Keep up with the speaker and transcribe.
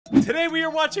Today we are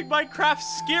watching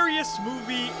Minecraft's scariest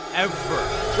movie ever.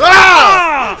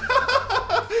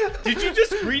 Ah! Did you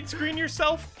just green screen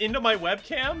yourself into my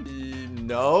webcam?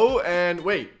 No, and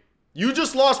wait. You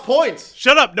just lost points.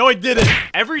 Shut up. No, I didn't.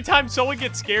 Every time someone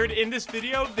gets scared in this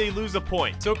video, they lose a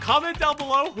point. So comment down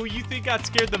below who you think got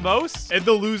scared the most, and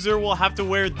the loser will have to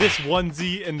wear this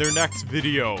onesie in their next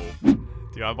video.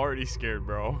 Dude, I'm already scared,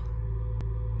 bro.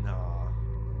 Nah.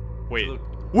 Wait.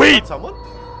 Wait! Is that someone?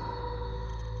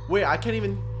 Wait, I can't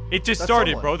even... It just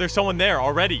started, bro. There's someone there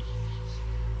already.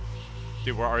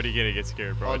 Dude, we're already gonna get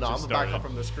scared, bro. Oh, no, I'm back up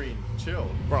from the screen. Chill.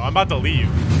 Bro, I'm about to leave.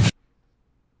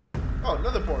 Oh,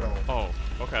 another portal. Oh,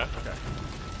 okay.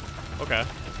 Okay.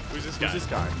 Who's this guy? Who's this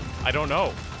guy? I don't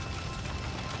know.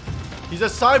 He's a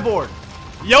cyborg.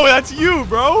 Yo, that's you,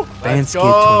 bro. Let's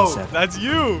go. 27. That's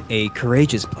you. A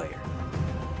courageous player.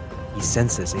 He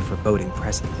senses a foreboding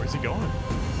presence. Where's he going?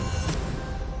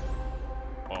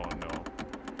 Oh, no.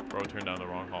 Bro, turned down the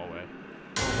wrong hallway.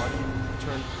 Why did you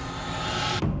turn...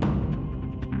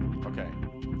 Okay.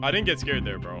 I didn't get scared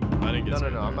there, bro. I didn't get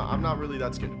scared. No. I'm not really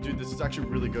that scared. Dude, this is actually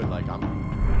really good. Like,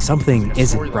 Something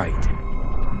isn't right.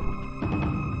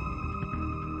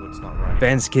 What's not right?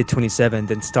 Vance Kid 27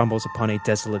 then stumbles upon a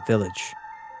desolate village.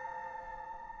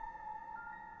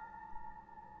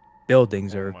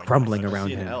 Buildings are crumbling around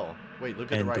See an him, L. Wait,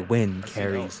 look at and the right. the wind I see an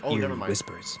L. carries Oh, never eerie mind.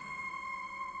 whispers.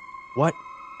 What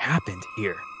happened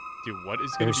here? Dude, what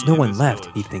is gonna There's be no in one this left,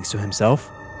 village? he thinks to himself.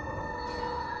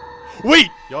 Wait!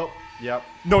 Yep.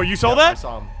 No, you saw Yep, that?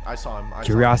 I saw him.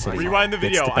 Curiosity Rewind the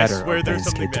gets video. the I better swear of there's Vance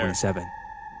something Kid there. 27.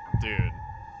 Dude.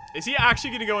 Is he actually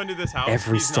gonna go into this house?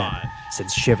 Every He's step not.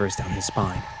 sends shivers down his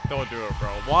spine. Don't do it, bro.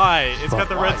 Why? It's got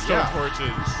the Why? redstone Yeah.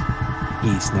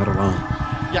 torches. He's not alone.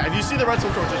 Yeah, if you see the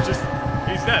redstone torches, just...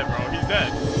 He's dead, bro. He's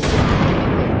dead.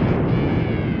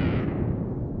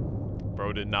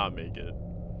 Bro did not make it.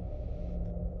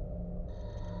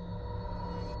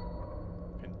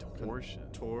 Contortion.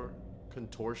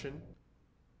 Contortion?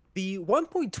 The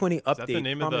 1.20 that the update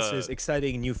name of promises the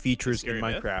exciting new features in scary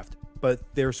myth? Minecraft, but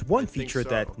there's one think feature so.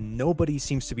 that nobody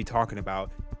seems to be talking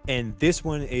about, and this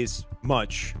one is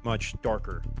much, much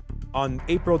darker. On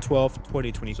April 12th,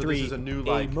 2023, So this is a new,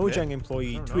 like, Mojang myth?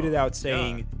 employee I don't tweeted know. out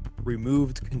saying,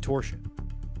 removed contortion.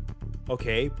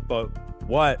 Okay, but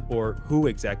what or who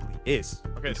exactly is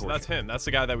Okay, so contortion? that's him. That's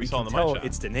the guy that we saw in the Tell mine shop.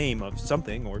 it's the name of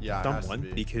something or Yeah, it has to someone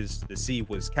be. because the C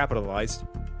was capitalized.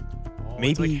 Oh, it's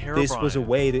Maybe like this was a Herobrine.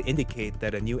 way to indicate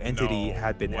that a new entity No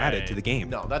had been added to way. the game.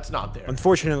 No, that's not there.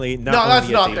 Unfortunately, not No, that's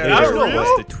only not a there. day That's later real?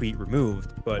 was the tweet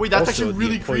removed, but Wait, that's also actually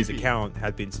really the employee's creepy. account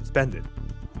had been suspended,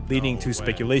 leading No to way.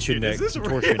 speculation Dude, that is this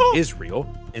contortion real? is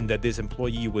real and that this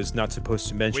employee was not supposed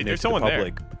to mention Wait, it there's to the someone there.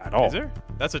 public at all. Is there?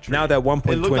 That's a tree. Now that It looked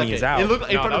 1.20 like is it. out, It looked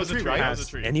in No, front that of was the a tree, tree. right? That was has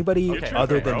a tree. anybody You're tripping,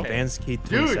 other bro. than Vance Kid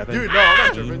Dude, 27 no, I'm not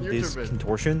seen tripping. You're this tripping.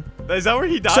 contortion? Is that where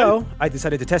he died? So I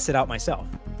decided to test it out myself.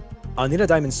 I'll need a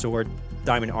diamond sword,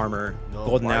 diamond armor, No,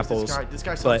 golden why is apples, this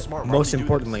guy sounds but smart. Why most would he do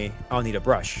importantly, I'll need a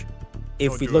brush.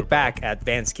 If Don't we do look it, bro. back at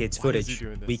Vance Kid's Why is he footage,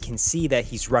 doing we this? can see that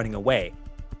he's running away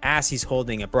as he's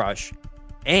holding a brush,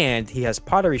 and he has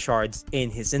pottery shards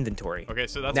in his inventory. Okay,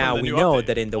 so that's Now on the we new know update,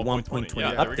 that in the 1.20. 1.20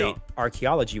 Yeah, there we go. update,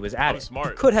 archaeology was added. He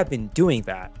smart. could have been doing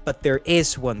that, but there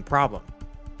is one problem.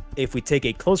 If we take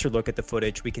a closer look at the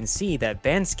footage, we can see that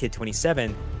Vance Kid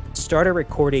 27 started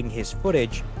recording his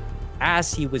footage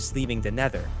as he was leaving the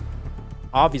Nether.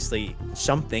 Obviously,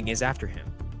 something is after him.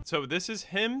 So this is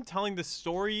him telling the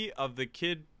story of the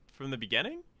kid from the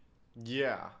beginning? this?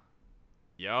 Yeah.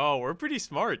 Yo, we're pretty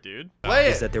smart, dude. Play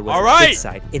Is it. that there was All a right. dig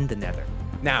site in the Nether.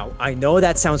 Now, I know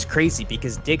that sounds crazy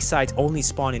because dig sites only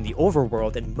spawn in the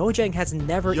overworld, and Mojang has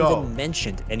never Yo. even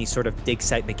mentioned any sort of dig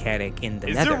site mechanic in the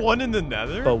Is Nether. there one in the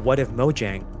nether? But what if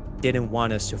Mojang didn't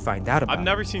want us to find out about I've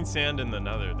never seen sand in the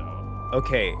nether, though. it?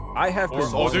 Okay, I have Or- been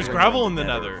oh, there's wandering gravel around in the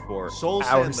nether. for Soul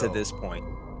hours sand, at though. this point.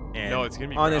 And No, it's gonna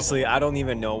be honestly, gravel. I don't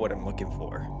even know what I'm looking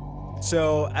for.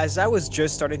 So, as I was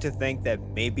just starting to think that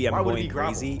maybe I'm Why would it going be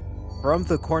gravel? crazy, from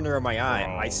the corner of my eye,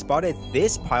 Bro. I spotted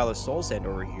this pile of soul sand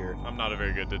over here. I'm not a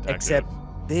very good detective. Except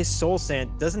this soul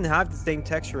sand doesn't have the same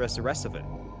texture as the rest of it.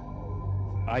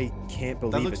 I can't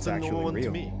That believe looks it's the normal actually one to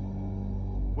real. me.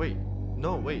 Wait.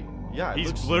 No, wait. Yeah, it he's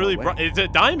looks... literally... no way. It's a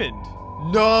diamond.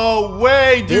 No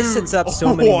way, dude. This sets up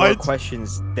so many more What?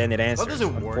 questions than it answers. That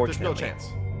doesn't work. There's no unfortunately.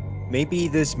 chance. Maybe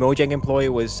this Mojang employee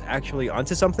was actually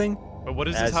onto something. But what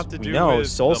does As this have to we do know, with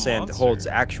soul the sand monster? holds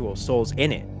actual souls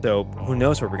in it. So who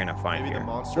knows what we're gonna find Maybe here? the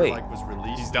monster Wait, like was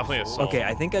released. He's definitely a before? soul. okay,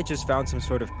 I think I just found some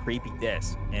sort of creepy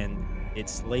disc, and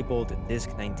it's labeled disc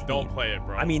 19. Don't play it,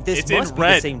 bro. I mean, this it's must in be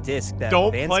red. the same disc that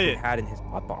Don't Vance play Kid it. had in his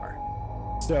hotbar.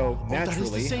 So Oh, that naturally,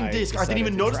 is the same I disc. I didn't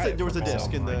even decided to notice try that it there was a for disc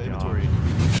myself. in the My God.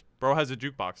 inventory. Bro has a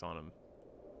jukebox on him.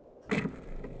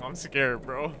 I'm scared,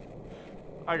 bro.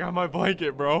 I got my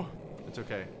blanket, bro. It's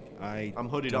okay. I'm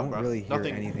hoodied don't up, bro. really hear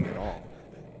Nothing. anything at all.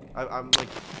 I'm like.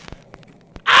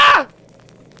 Ah!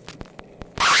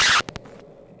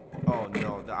 Oh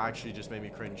no, that actually just made me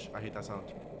cringe. I hate that sound.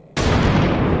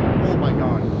 Oh my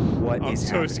god. What I'm is so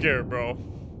happening? scared, bro.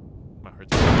 My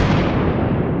heart's.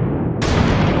 Oh,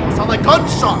 sound like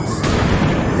gunshots.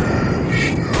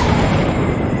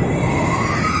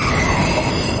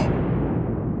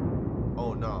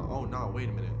 Oh no. Oh no. Wait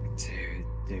a minute.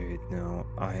 Dude, no.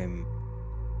 I'm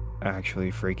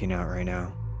actually freaking out right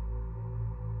now.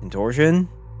 Contortion?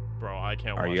 Bro, I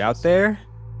can't watch Are you this. out there?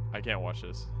 I can't watch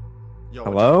this. Yo,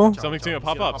 Hello? watch out, Something's watch out. gonna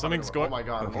pop It's up. Something's Oh going. my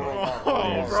god. Okay. Oh my god. Oh,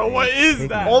 There's bro, a what is pigman.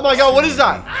 that? Oh my god, what is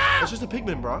that? That's just a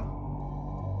pigment, bro.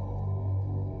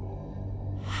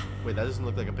 Wait, that doesn't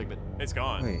look like a pigment. It's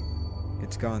gone. Wait,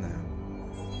 it's gone now.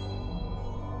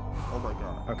 Oh my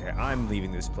god. Okay, I'm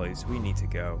leaving this place. We need to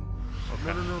go.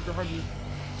 No, behind you.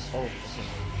 Oh, okay.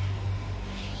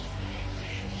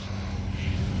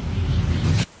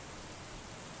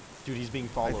 Dude, he's being I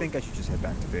followed. think I should just head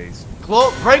back to base.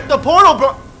 Break the portal,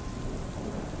 bro!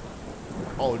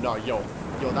 Oh no, yo.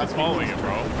 Yo, that's It's following it,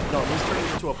 bro. No, he's turning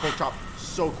into a pork chop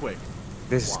so quick.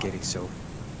 This is Wow. getting so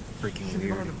freaking He's gonna be weird.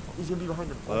 behind him. He's gonna be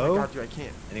behind him. Oh Hello? my god, dude, I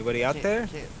can't. Anybody I out can't, there?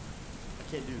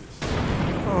 I can't do this.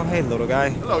 Oh, hey, little guy.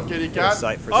 Hello, kitty You're a cat.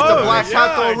 sight for Oh, sore black eyes.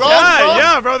 cat don't run, yeah, bro.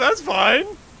 yeah, bro, that's fine.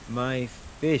 My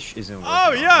fish isn't working.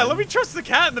 Oh yeah, on let me him, trust the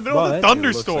cat in the middle but of the it looks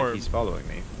like thunderstorm. he's following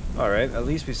me. All right, at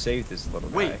least we saved this little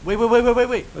guy. Wait.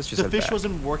 Let's just The head fish back.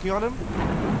 wasn't working on him?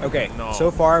 Okay, No.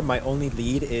 so far my only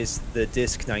lead is the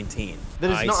disc 19.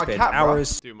 Then it's I not a spent cat, bro.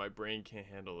 hours. Dude, my brain can't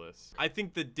handle this. I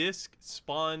think the disc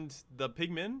spawned the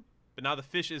pigman, but now the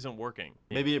fish isn't working.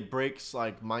 Maybe it breaks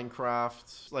like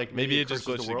Minecraft. Like Maybe it just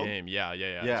curses glitched the world. game. Yeah.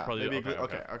 Yeah, It's probably, maybe it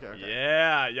okay, gl- okay.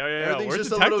 Yeah. Everything's We're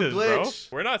just a little detectives, bro.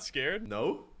 glitch. We're not scared.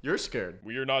 No, you're scared.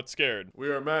 We are not scared. We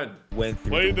are men. Went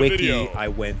through Play the the wiki, video. I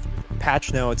went through the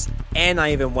patch notes, and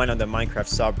I even went on the Minecraft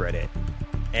subreddit.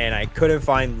 And I couldn't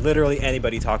find literally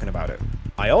anybody talking about it.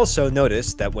 I also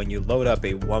noticed that when you load up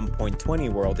a 1.20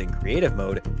 world in creative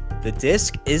mode, the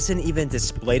disc isn't even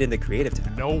displayed in the creative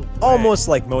tab. No way. Almost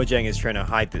like Mojang is trying to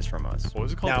hide this from us. What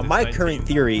was it called? Now, Disc my 19? current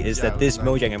theory is Yeah, that it this was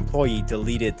 19. Mojang employee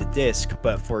deleted the disc,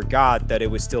 but forgot that it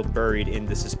was still buried in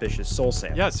the suspicious soul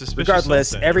sand. Yeah, suspicious Regardless,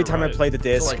 soul sand, every you're time I right. play the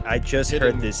disc, like, I just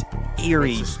hidden- heard this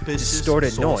eerie, Suspicious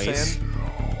distorted soul noise sand?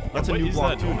 That's a What new is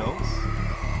block that too, noise? no?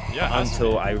 Yeah, it has to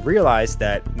until be. I realized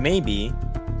that maybe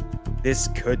this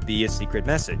could be a secret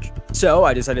message. So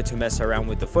I decided to mess around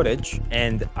with the footage,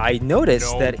 and I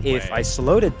noticed No that if way. I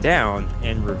slowed it down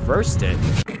and reversed it,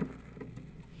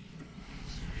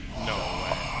 No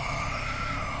way.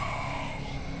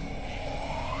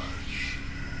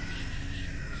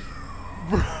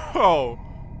 Bro.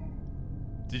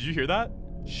 Did you hear that?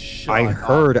 Shut I up.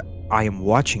 heard I am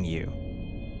watching you.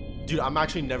 Dude, I'm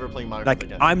actually never playing Minecraft Like,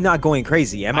 again. I'm not going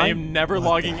crazy, am I? I am never What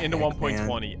logging the into heck, man?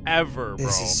 1.20 ever, bro.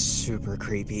 This is super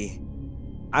creepy.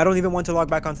 I don't even want to log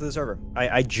back onto the server.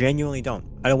 I genuinely don't.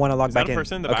 I don't want to log Is that back a in.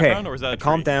 person in the okay, background, or is that a I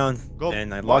calmed tree? down Go.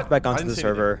 and I What? logged back I onto didn't the say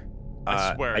server.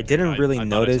 I swear, I dude, didn't really I thought I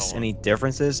notice saw any one.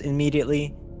 differences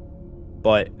immediately,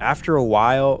 but after a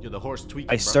while, You're the horse tweaking,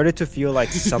 I bro. started to feel like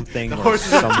something The or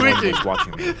horses are someone tweaking. was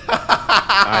watching me.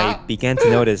 I began to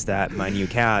notice that my new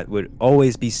cat would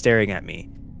always be staring at me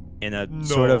in a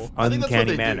sort No. of I think that's what uncanny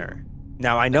they do. manner.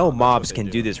 Now, I know that's mobs what they can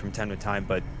do. do this from time to time,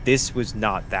 but this was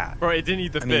not that. Bro, it didn't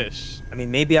eat the I mean, fish. I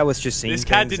mean, maybe I was just seeing This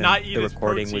cat things did and not eat the his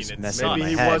recording protein, was it's messing nuts. with my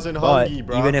Maybe he head. wasn't but hungry,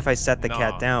 bro. even if I set the Nah,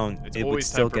 cat down, it's it would always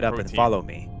still time for get up and protein. follow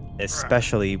me,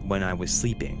 especially when I was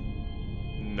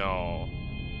sleeping. No.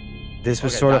 This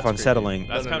was Okay, sort of that's creepy. unsettling,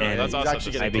 That's no, kind no, of and that's he's also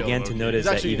actually just I getting began killed, to okay. notice He's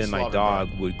that actually even my getting slaughtered,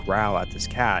 dog would growl at this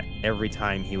cat every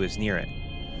time he was near it.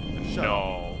 Shut up.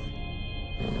 No.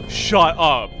 Shut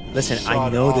up. Listen, I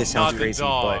Shut know up. this sounds Not the crazy,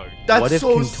 dog. but That's what if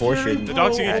so contortion scary, The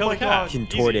dog's gonna Oh kill my the cat. God.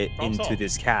 contort Easy. it Problem into solved.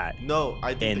 this cat No,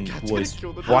 I think and the cat's was gonna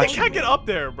kill the How watching the dog. cat get up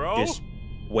there, bro? just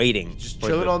waiting Just for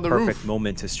chilling the on the perfect roof.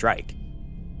 moment to strike?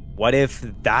 What if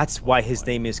that's why his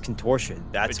name is Contortion?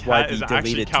 That's The why cat the is actually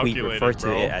deleted tweet calculated, referred to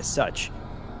bro. it as such.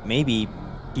 Maybe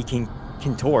he can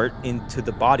contort into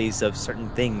the bodies of certain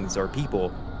things or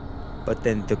people. But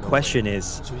then the question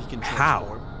is, So he can how?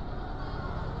 transform?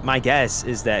 My guess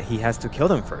is that he has to kill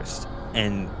them first,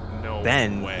 and No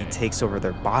then way. he takes over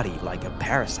their body like a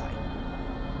parasite.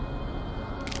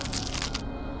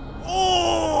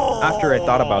 Oh! After I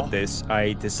thought about this,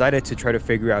 I decided to try to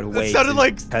figure out a That way sounded to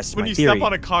like test when my you theory. step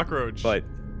on a cockroach. But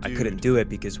I Dude. couldn't do it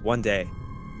because one day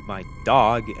my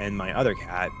dog and my other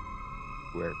cat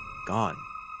were gone.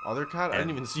 Other cat? I didn't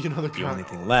And even see another The only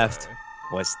cat. thing left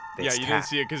was Yeah, this you cat. didn't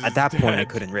see it 'cause At it's that point, I dead.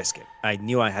 couldn't risk it. I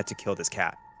knew I had to kill this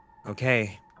cat.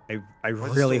 Okay. I Why is it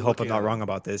really still hope I'm looking not at it? wrong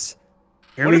about this.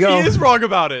 Here What we if go. he is wrong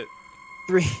about it?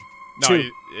 3, No, 2,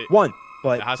 it 1.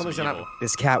 But has to be Something's gonna evil. happen.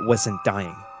 this cat wasn't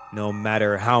dying. No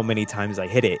matter how many times I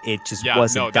hit it, it just Yeah,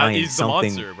 wasn't no, that dying. is the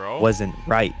Something monster, bro. wasn't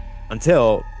right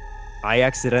until I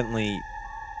accidentally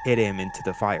hit him into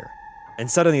the fire. And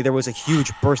suddenly there was a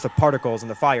huge burst of particles in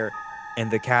the fire,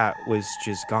 and the cat was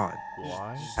just gone.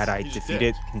 Why? Had I He's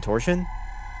defeated dead. Contortion?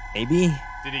 Maybe?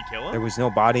 Did he kill him? There was no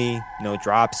body, no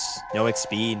drops, no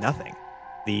XP, nothing.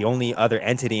 The only other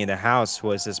entity in the house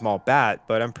was a small bat,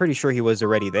 but I'm pretty sure he was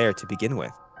already there to begin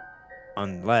with.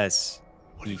 Unless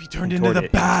What if he turned into the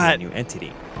contorted bat? a new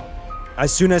entity.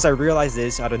 As soon as I realized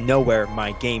this, out of nowhere,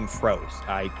 my game froze.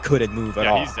 I couldn't move at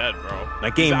Yeah, all. he's dead, bro. My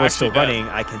game He's was still actually dead. running,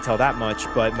 I can tell that much,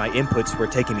 but my inputs were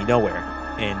taking me nowhere.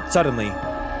 And suddenly,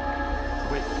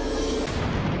 Wait.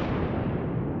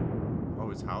 Oh,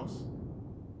 his house?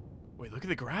 Wait, look at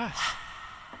the grass.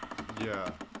 Yeah.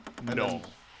 And No. then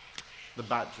the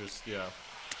bat just, yeah.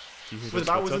 Do you hear Wait, those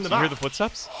the bat was in footsteps? the You hear back. the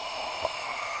footsteps?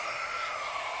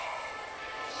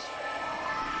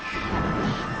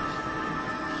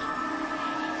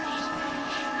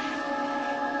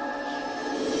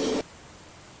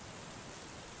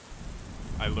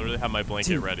 I literally have my blanket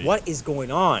dude, ready. what is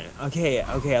going on? Okay,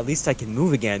 at least I can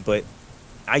move again, but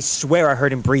I swear I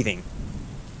heard him breathing.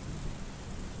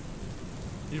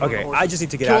 He's one of the Okay, horses. I just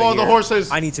need to get Kill out of all here. the horses.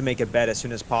 I need to make a bed as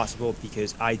soon as possible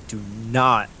because I do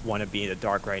not want to be in the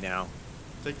dark right now.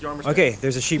 Take the armor stand. Okay,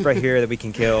 there's a sheep right here that we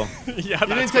can kill. Yeah, You that's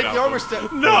didn't take gonna the armor happen.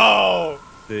 stand. No!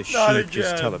 The Not sheep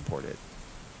just again. teleported.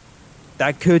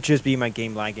 That could just be my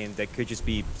game lagging. That could just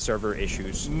be server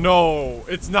issues. No,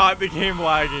 it's not the game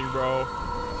lagging, bro.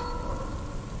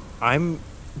 I'm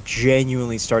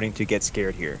genuinely starting to get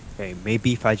scared here. Okay,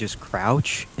 maybe if I just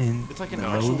crouch and It's like an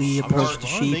actual slowly sheep. approach the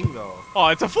sheep. Thing, though. Oh,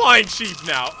 it's a flying sheep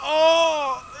now.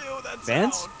 Oh, ew, that's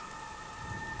Vance?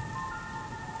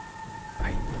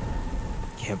 I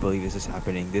can't believe this is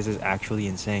happening. This is actually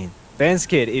insane. Vance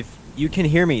Kid, if you can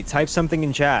hear me, type something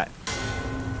in chat.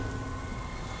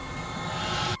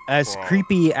 As Bro.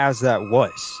 creepy as that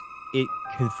was, it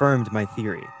confirmed my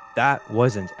theory. That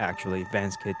wasn't actually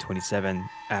Vance Kid 27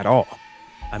 at all.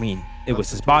 I mean, it was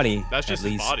his body, That's at just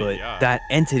his least, body, but yeah. that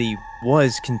entity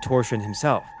was Contortion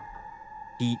himself.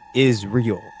 He is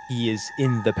real. He is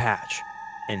in the patch.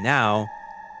 And now,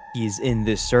 he is in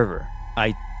this server.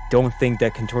 I don't think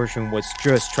that Contortion was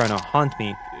just trying to haunt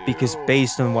me, because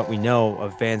based on what we know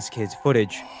of Vance Kid's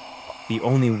footage, the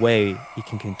only way he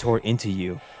can contort into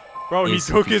you. Bro, he Is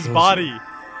if took he his kills body.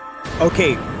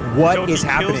 Okay, what So is he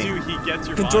happening? kills you, he gets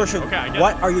your Contortion, body. Okay, I get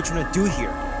what it. are you trying to do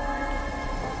here?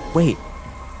 Wait.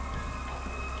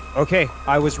 Okay,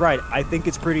 I was right. I think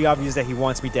it's pretty obvious that he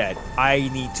wants me dead. I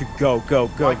need to go, go,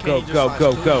 go, Why can't go, he just go, slash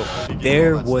go, kill go. you? Why did he do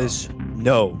There all that was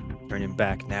no turning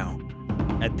back now.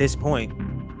 At this point,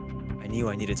 I knew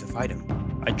I needed to fight him.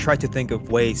 I tried to think of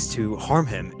ways to harm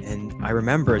him, and I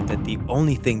remembered that the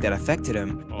only thing that affected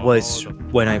him was the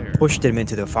when I fire. pushed him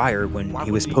into the fire when Why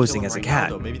he was wouldn't kill posing him as a right cat.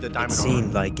 now, though? Maybe the It diamond seemed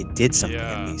armor. like it did something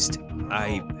Yeah. at least.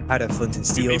 I had a flint and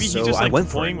Dude, steel, maybe so he just I like went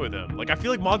for playing it, with him. Like I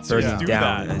feel like monsters burning do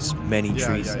down that. as many Yeah,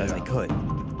 trees yeah, as I yeah. could.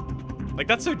 Like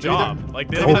that's their they're- job. Like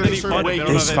they maybe don't have there's any a certain fun. way They you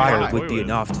don't This have fire anything to would be play with.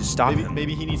 enough to stop him.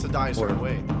 Maybe he needs to die a certain Or-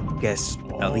 way. Guess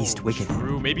at least we can.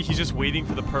 True. Maybe he's just waiting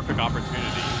for the perfect opportunity.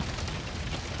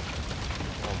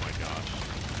 Oh my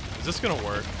gosh. Is this gonna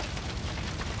work?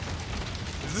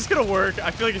 Is this gonna work?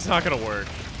 I feel like it's not gonna work.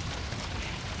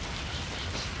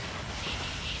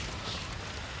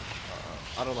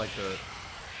 I don't like the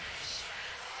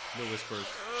whispers.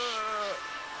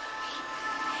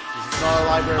 This is not a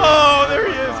library. Oh, there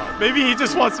he my is. God. Maybe he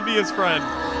just wants to be his friend.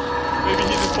 Maybe he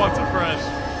just wants a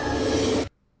friend.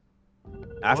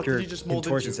 After did he just mold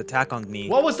Contortion's into? attack on me,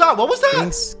 What was that? What was that?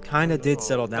 things kind of did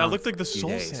settle down. That looked like the for a few soul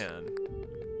days. sand.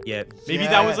 Yet Maybe Yeah.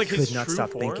 that was I like his could not true stop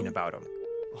form? thinking about him.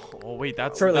 Oh wait,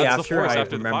 that's Shortly that's the after, forest I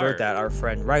after the remembered fire. that our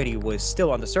friend Righty was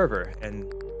still on the server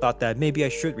and thought that maybe I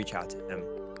should reach out to him.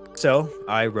 So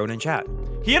I wrote in chat.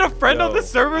 He had a friend on the Yo,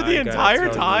 server the I gotta entire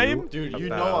tell time. you Dude, you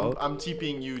know about I'm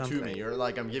TPing you to something. me. You're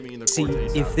like I'm giving you the See,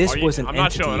 coordinates. if this Are you- was an I'm not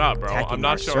entity showing up, bro. attacking I'm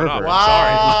not our showing up. server, Wow.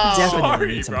 I'm we sorry. definitely Sorry,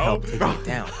 need some bro. help taking it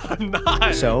down. I'm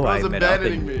not. So I Bro's met up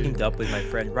abandoning and me. teamed up with my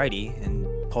friend Righty and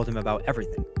told him about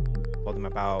everything. Told him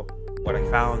about what I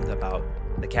found, about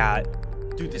the cat.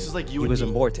 Dude, this is like you He and was me.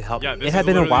 on board to help. Yeah, me. this It had is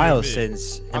been a literally while me.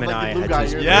 since him I'm and like the I blue had guy,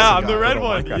 just you're played the Yeah, basic I'm the guy. red little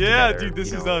one. Minecraft Yeah, together, dude,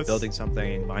 this you is know, us. building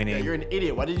something, mining. Yeah, you're an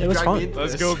idiot. Why did you It was drag fun. me into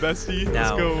Let's this? go, bestie. Now,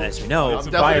 Let's go. as we know, I'm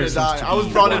Some definitely fire gonna seems die. to I was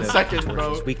be brought one in of second,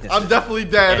 Contortion's bro. weaknesses. I'm definitely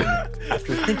dead. And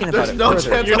after thinking about There's it no further,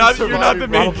 chance You're I'm not. You're not the surviving.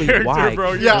 main probably character, why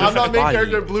bro. Yeah, I'm Contortion's not main body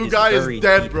character. Blue is guy is buried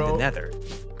dead, deep bro. In the Nether,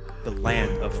 the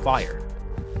land of fire.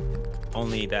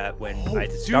 Only that when Oh, I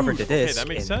discovered dude. the Okay, disc that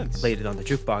makes and sense. played it on the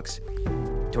jukebox,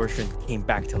 Contortion came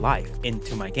back to life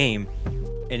into my game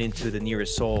and into the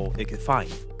nearest soul it could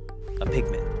find, a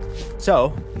pigment.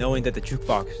 So, knowing that the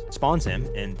jukebox spawns him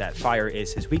and that fire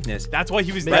is his weakness, That's why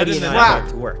he was dead Brady in and the I nether. went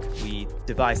to work. We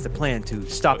devised a plan to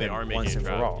stop They him are making once a and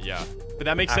for trap. all. Yeah. But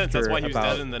that makes sense. That's After why he was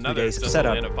about dead in the 2 nether. days It's of just a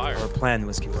setup, land of fire. our plan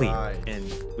was complete, Right. and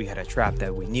we had a trap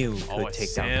that we knew Oh, could a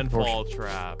take down Contortion. sandfall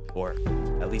trap. Or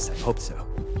at least I hoped so.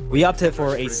 We opted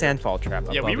for a sandfall trap.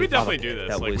 Yeah, we above would a lava definitely do pit this.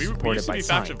 That Like, was we supported used to by be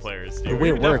faction signs. players, dude. The We way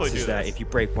it would definitely works do is that this. if you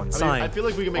break one I sign, feel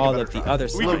like we can make a all better of the trap. other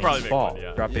We could probably signs make fall, one,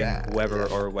 yeah. dropping Yeah, whoever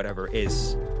yeah. or whatever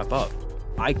is above.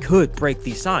 I could break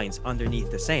these signs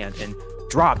underneath the sand and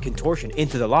drop Contortion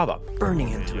into the lava, burning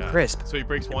him to a crisp. So he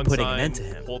breaks and one putting sign, an end to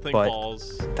him. whole thing But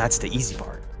falls. that's the easy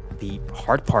part. The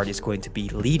hard part is going to be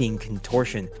leading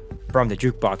Contortion from the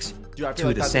jukebox Dude, I feel to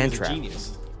like the that sand dude's a trap.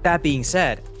 genius. That being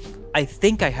said, I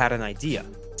think I had an idea.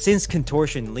 Since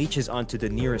Contortion leeches onto the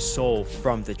nearest soul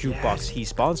from the jukebox he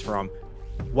spawns from,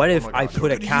 what if my I God.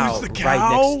 put a You're gonna cow use the right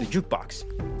cow? next to the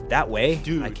jukebox? That way,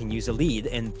 Dude. I can use a lead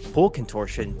and pull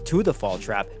Contortion to the fall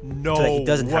trap No so that he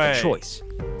doesn't have way. a choice.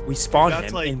 We spawn That's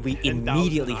him like and we 10,000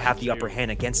 immediately have the IQ. upper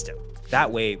hand against him. That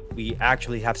way, we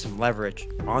actually have some leverage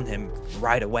on him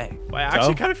right away. I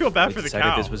actually kind of feel bad we for the decided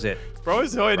cow. This was it. Bro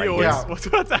has no idea Right what's, here. what's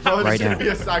about to Bro, happen. this Right is gonna now. be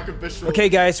a sacrificial. Okay,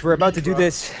 guys, we're about to do meat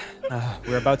this.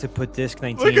 We're about to put disc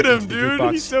 19 Look at him, into the dude.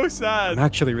 jukebox. He's so sad. I'm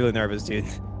actually really nervous, dude.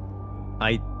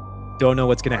 I don't know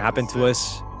what's gonna happen to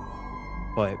us,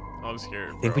 but I'm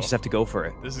scared. I think we just have to go for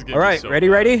it. This is gonna All be right, so ready,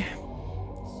 bad. ready?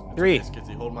 3,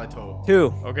 Skitsy, hold my toe.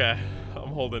 2, Okay, I'm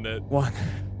holding it. 1.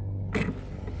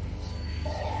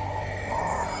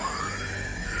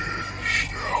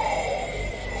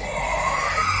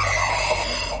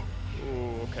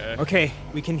 Ooh, okay. Okay,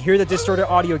 we can hear the distorted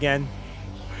audio again.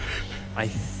 I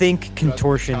think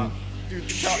Contortion Dude, the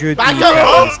cow- should be Back in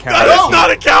up! this That is cow.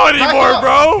 not a cow anymore, up!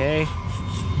 bro. Okay.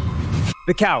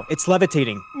 The cow, it's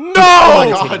levitating. No! my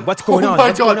Levitating. God. What's going Oh on? my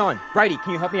What's going God. on? Righty,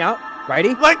 can you help me out?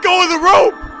 Righty? Let go of the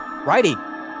rope. Righty.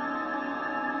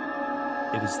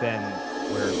 It was then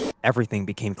where everything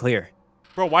became clear.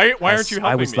 Bro, why aren't As you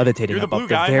helping I was me? levitating You're the blue above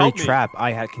the guy. very Help me. trap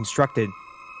I had constructed.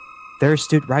 There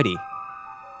stood Righty,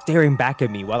 staring back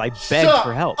at me while I begged Shut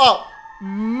for help. up!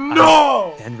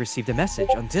 No! Then received a message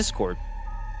on Discord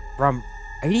from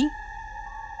Righty,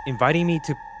 inviting me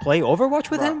to play Overwatch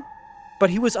with Bruh. him. But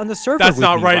he was on the server That's with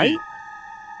not me, Righty. right?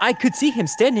 I could see him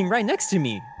standing right next to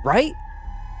me, right?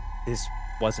 This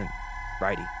wasn't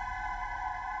Righty.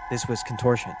 This was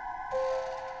Contortion.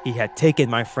 He had taken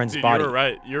my friend's Dude, body. you were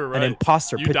right. You were right. An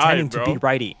imposter You pretending died, bro. to be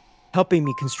Righty, helping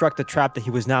me construct the trap that he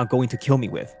was now going to kill me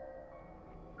with.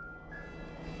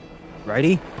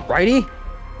 Righty? Righty?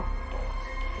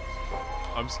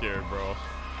 I'm scared, bro.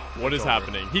 What is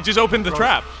happening? He just opened the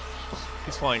trap.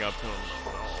 He's flying up to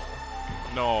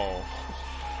him. No.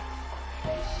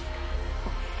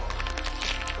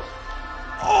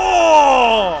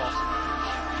 Oh!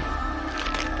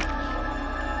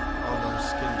 Oh no,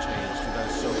 skin change. Dude, that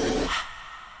is so crazy.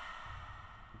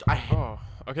 Oh.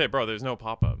 Okay, bro, there's no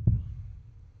pop-up.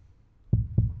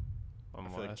 I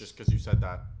feel like just because you said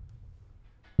that.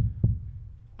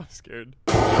 I'm scared.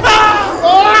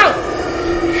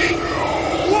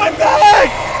 What the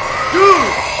heck?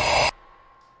 Dude!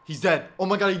 He's dead. Oh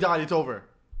my god, he died. It's over.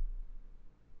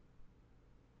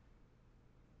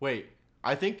 Wait,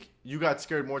 I think you got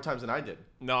scared more times than I did.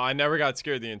 No, I never got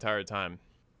scared the entire time.